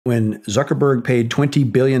when Zuckerberg paid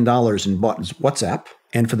 $20 billion and bought WhatsApp.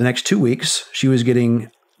 And for the next 2 weeks, she was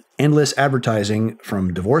getting endless advertising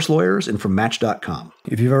from divorce lawyers and from Match.com.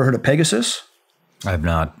 If you've ever heard of Pegasus? I have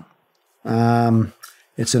not.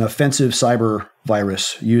 It's an offensive cyber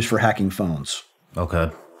virus used for hacking phones.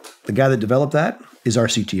 Okay. The guy that developed that is our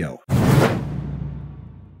CTO.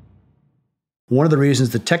 One of the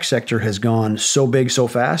reasons the tech sector has gone so big so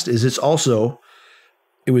fast is it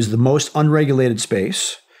was the most unregulated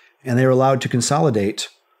space, and they were allowed to consolidate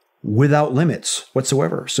without limits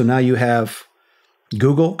whatsoever. So now you have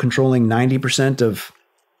Google controlling 90% of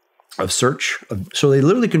search. So they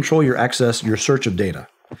literally control your access, your search of data.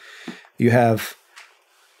 You have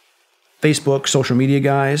Facebook, social media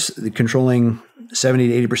guys controlling 70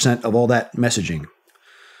 to 80% of all that messaging.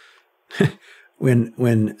 When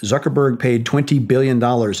Zuckerberg paid $20 billion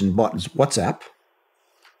and bought WhatsApp,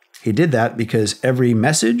 he did that because every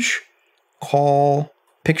message, call,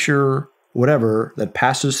 picture, whatever that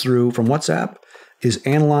passes through from WhatsApp is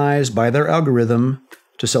analyzed by their algorithm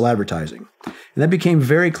to sell advertising. And that became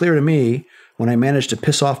very clear to me when I managed to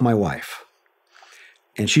piss off my wife.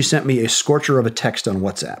 And she sent me a scorcher of a text on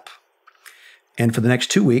WhatsApp. And for the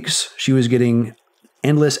next 2 weeks, she was getting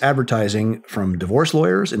endless advertising from divorce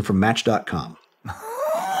lawyers and from Match.com.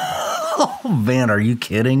 Oh, man, are you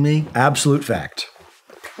kidding me? Absolute fact.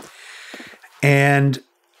 And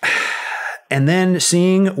then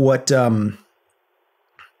seeing what, you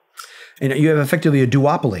have effectively a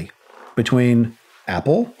duopoly between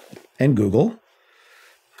Apple and Google.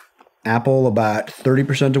 Apple about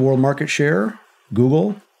 30% of world market share.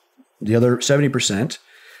 Google, the other 70%.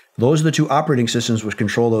 Those are the two operating systems which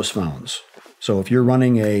control those phones. So if you're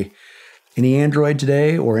running any Android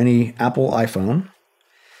today or any Apple iPhone,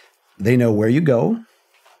 they know where you go,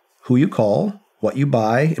 who you call, what you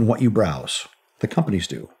buy, and what you browse. The companies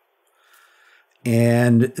do.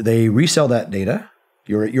 And they resell that data,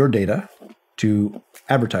 your data, to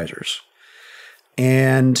advertisers.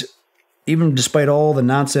 And even despite all the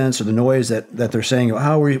nonsense or the noise that they're saying,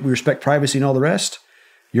 oh, we respect privacy and all the rest,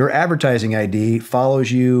 your advertising ID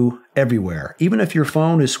follows you everywhere. Even if your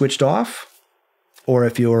phone is switched off, or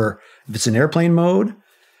if it's in airplane mode,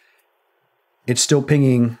 it's still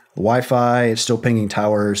pinging Wi-Fi, it's still pinging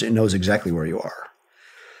towers, it knows exactly where you are.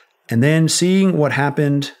 And then seeing what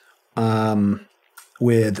happened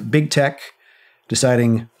with big tech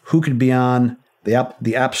deciding who could be on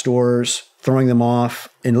the app stores, throwing them off,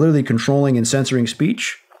 and literally controlling and censoring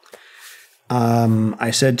speech.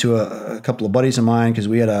 I said to a couple of buddies of mine, because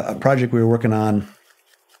we had a project we were working on,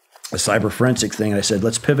 a cyber forensic thing, and I said,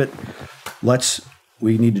 let's pivot.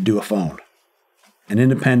 We need to do a phone, an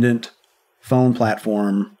independent phone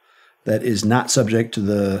platform that is not subject to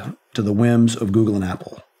the whims of Google and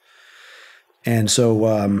Apple. And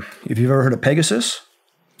so if you've ever heard of Pegasus?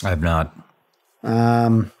 I have not.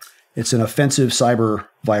 It's an offensive cyber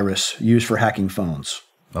virus used for hacking phones.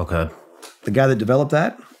 Okay. The guy that developed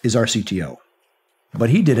that is our CTO. But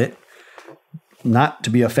he did it not to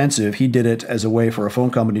be offensive. He did it as a way for a phone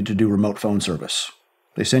company to do remote phone service.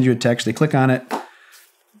 They send you a text, they click on it,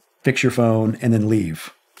 fix your phone, and then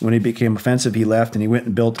leave. When it became offensive, he left and he went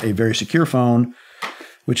and built a very secure phone,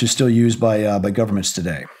 which is still used by governments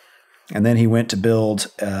today. And then he went to build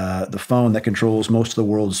the phone that controls most of the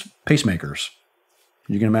world's pacemakers.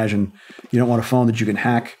 You can imagine you don't want a phone that you can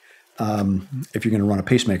hack if you're going to run a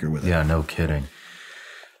pacemaker with it. Yeah, no kidding.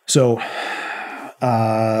 So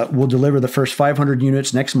we'll deliver the first 500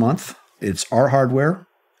 units next month. It's our hardware.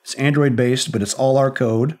 It's Android-based, but it's all our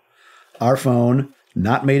code. Our phone,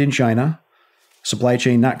 not made in China. Supply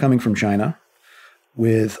chain not coming from China.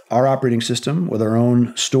 With our operating system, with our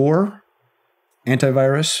own store,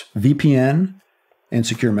 antivirus, VPN, and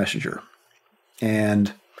secure messenger.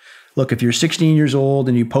 And look, if you're 16 years old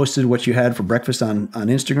and you posted what you had for breakfast on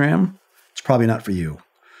Instagram, it's probably not for you.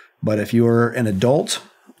 But if you're an adult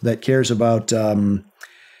that cares about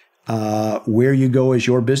where you go as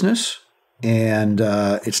your business, and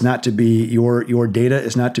it's not to be your data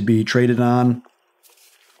is not to be traded on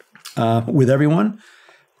with everyone,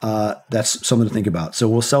 that's something to think about. So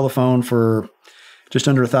we'll sell a phone for just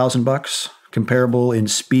under $1,000, comparable in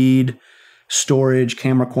speed, storage,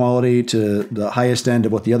 camera quality to the highest end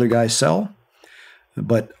of what the other guys sell.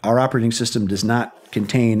 But our operating system does not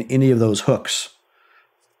contain any of those hooks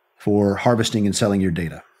for harvesting and selling your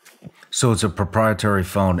data. So it's a proprietary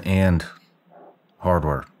phone and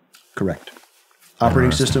hardware. Correct.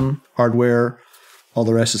 Operating system, hardware, all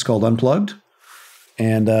the rest is called unplugged.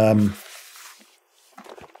 And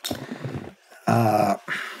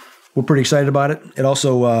we're pretty excited about it. It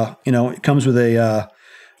also, it comes with an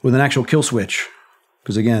actual kill switch.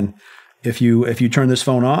 Because again, If you turn this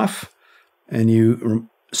phone off and you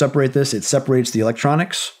separate this, it separates the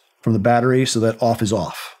electronics from the battery so that off is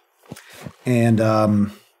off. And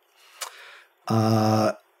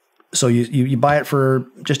so you buy it for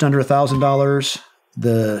just under $1,000.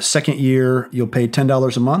 The second year, you'll pay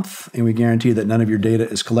 $10 a month, and we guarantee that none of your data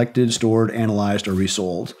is collected, stored, analyzed, or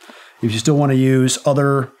resold. If you still want to use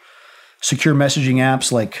other secure messaging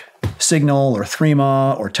apps like Signal or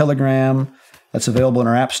Threema or Telegram, that's available in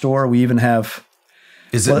our app store. We even have...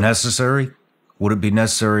 Is it necessary? Would it be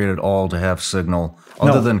necessary at all to have Signal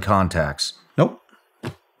other than contacts? Nope.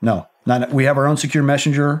 No. We have our own secure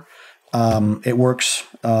messenger. It works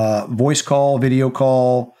voice call, video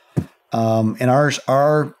call, and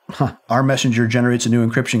our messenger generates a new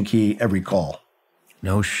encryption key every call.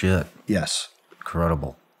 No shit. Yes.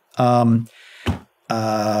 Incredible. And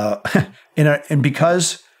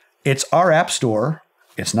because it's our app store,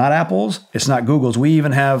 it's not Apple's, it's not Google's. We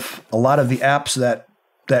even have a lot of the apps that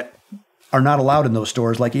are not allowed in those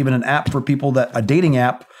stores, like even an app for people a dating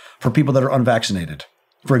app for people that are unvaccinated,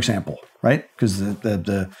 for example, right? Because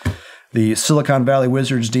the Silicon Valley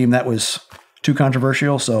wizards deemed that was too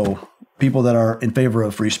controversial. So people that are in favor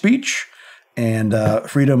of free speech and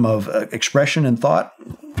freedom of expression and thought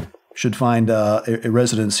should find a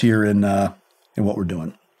residence here in what we're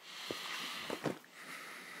doing.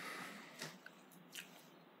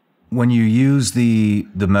 When you use the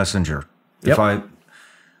messenger, Yep.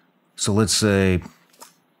 So let's say,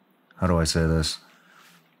 how do I say this?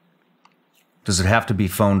 Does it have to be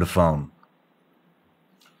phone to phone?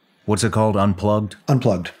 What's it called? Unplugged?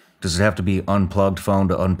 Unplugged. Does it have to be unplugged phone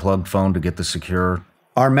to unplugged phone to get the secure?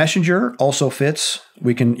 Our messenger also fits.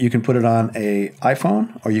 You can put it on a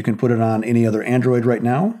iPhone or you can put it on any other Android right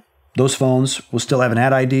now. Those phones will still have an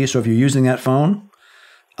ad ID. So if you're using that phone,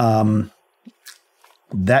 that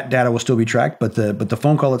data will still be tracked, but the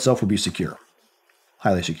phone call itself will be secure,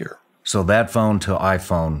 highly secure. So that phone to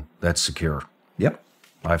iPhone, that's secure. Yep.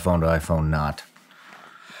 iPhone to iPhone, not.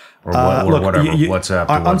 Or Look, whatever. WhatsApp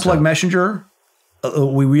to WhatsApp. Unplug Messenger.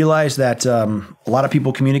 We realized that a lot of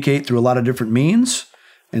people communicate through a lot of different means,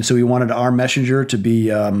 and so we wanted our messenger to be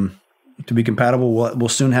compatible. We'll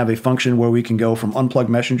soon have a function where we can go from unplug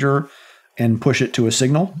Messenger and push it to a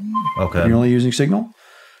Signal. Okay. If you're only using Signal.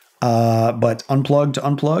 But unplugged to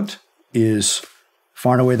unplugged is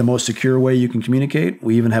far and away the most secure way you can communicate.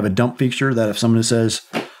 We even have a dump feature that if someone says,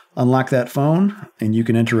 unlock that phone, and you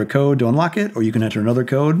can enter a code to unlock it, or you can enter another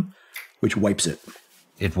code, which wipes it.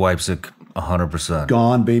 It wipes it 100%.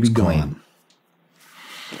 Gone, baby, It's gone. clean.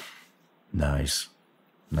 Nice.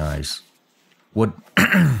 Nice. What?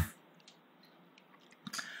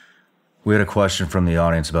 We had a question from the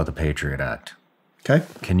audience about the Patriot Act. Okay.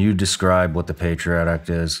 Can you describe what the Patriot Act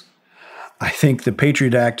is? I think the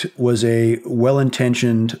Patriot Act was a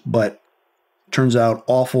well-intentioned, but turns out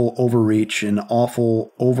awful overreach and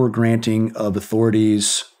awful overgranting of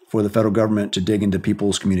authorities for the federal government to dig into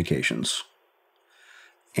people's communications.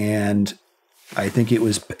 And I think it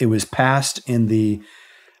was passed in the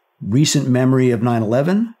recent memory of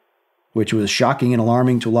 9/11, which was shocking and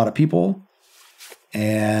alarming to a lot of people.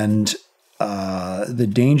 And the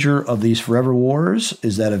danger of these forever wars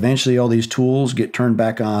is that eventually all these tools get turned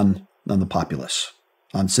back on the populace,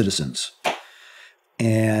 on citizens.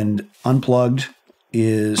 And Unplugged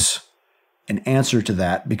is an answer to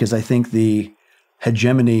that, because I think the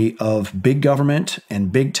hegemony of big government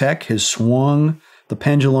and big tech has swung the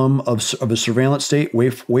pendulum of a surveillance state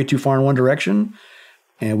way too far in one direction.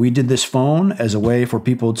 And we did this phone as a way for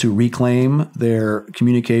people to reclaim their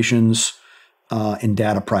communications and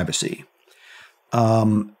data privacy.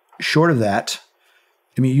 Short of that,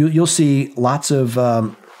 I mean, you'll see lots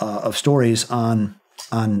of stories on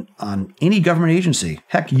any government agency.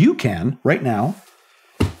 Heck, you can right now,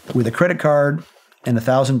 with a credit card and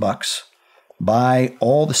 $1,000, buy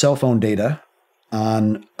all the cell phone data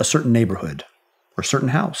on a certain neighborhood or certain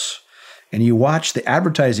house, and you watch the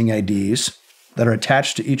advertising IDs that are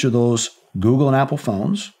attached to each of those Google and Apple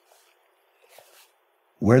phones,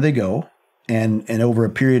 where they go, and over a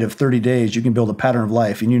period of 30 days, you can build a pattern of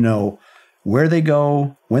life, and you know where they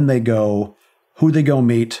go, when they go, who they go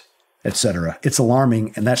meet, etc. It's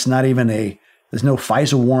alarming, and that's not even there's no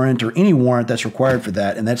FISA warrant or any warrant that's required for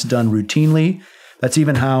that, and that's done routinely. That's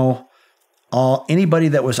even how anybody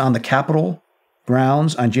that was on the Capitol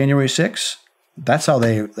grounds on January 6th, that's how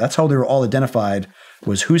they were all identified,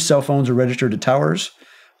 was whose cell phones are registered to towers,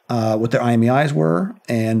 what their IMEIs were,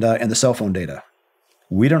 and the cell phone data.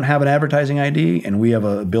 We don't have an advertising ID, and we have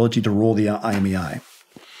an ability to roll the IMEI.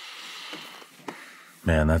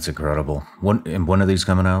 Man, that's incredible. When are these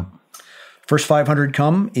coming out? First 500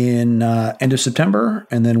 come in end of September,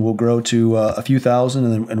 and then we'll grow to a few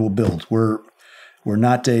thousand, and we'll build. We're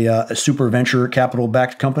not a super venture capital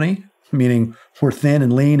backed company, meaning we're thin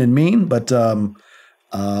and lean and mean, but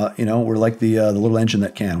we're like the little engine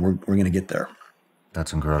that can. We're going to get there.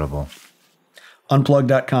 That's incredible.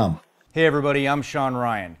 Unplug.com. Hey everybody, I'm Shawn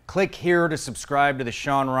Ryan. Click here to subscribe to the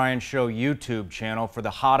Shawn Ryan Show YouTube channel for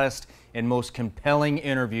the hottest and most compelling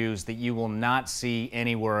interviews that you will not see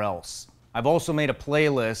anywhere else. I've also made a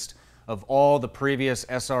playlist of all the previous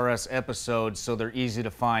SRS episodes so they're easy to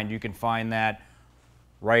find. You can find that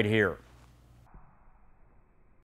right here.